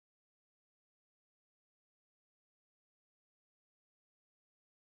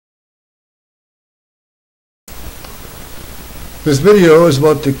This video is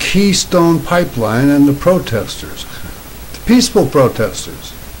about the Keystone Pipeline and the protesters, the peaceful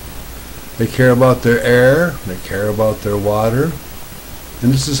protesters. They care about their air, they care about their water,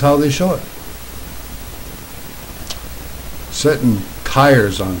 and this is how they show it. Setting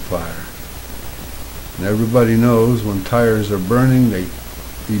tires on fire. And everybody knows when tires are burning, they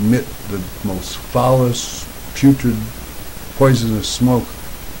emit the most foulest, putrid, poisonous smoke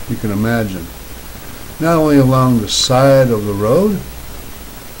you can imagine. Not only along the side of the road,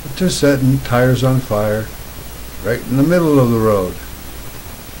 but they're setting tires on fire right in the middle of the road.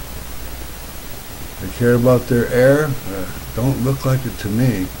 They care about their air. Don't look like it to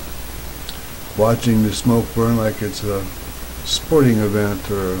me. Watching the smoke burn like it's a sporting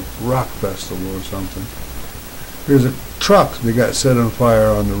event or a rock festival or something. Here's a truck that got set on fire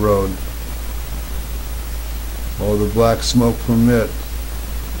on the road. Oh, the black smoke from it.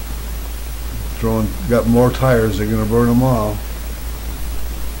 Got more tires, they're going to burn them all.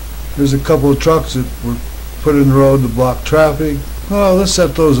 There's a couple of trucks that were put in the road to block traffic. Oh, let's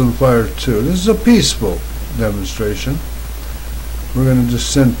set those on fire too. This is a peaceful demonstration. We're going to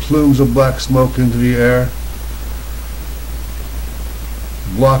just send plumes of black smoke into the air,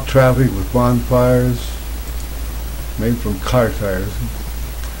 block traffic with bonfires made from car tires.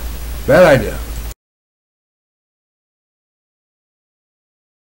 Bad idea.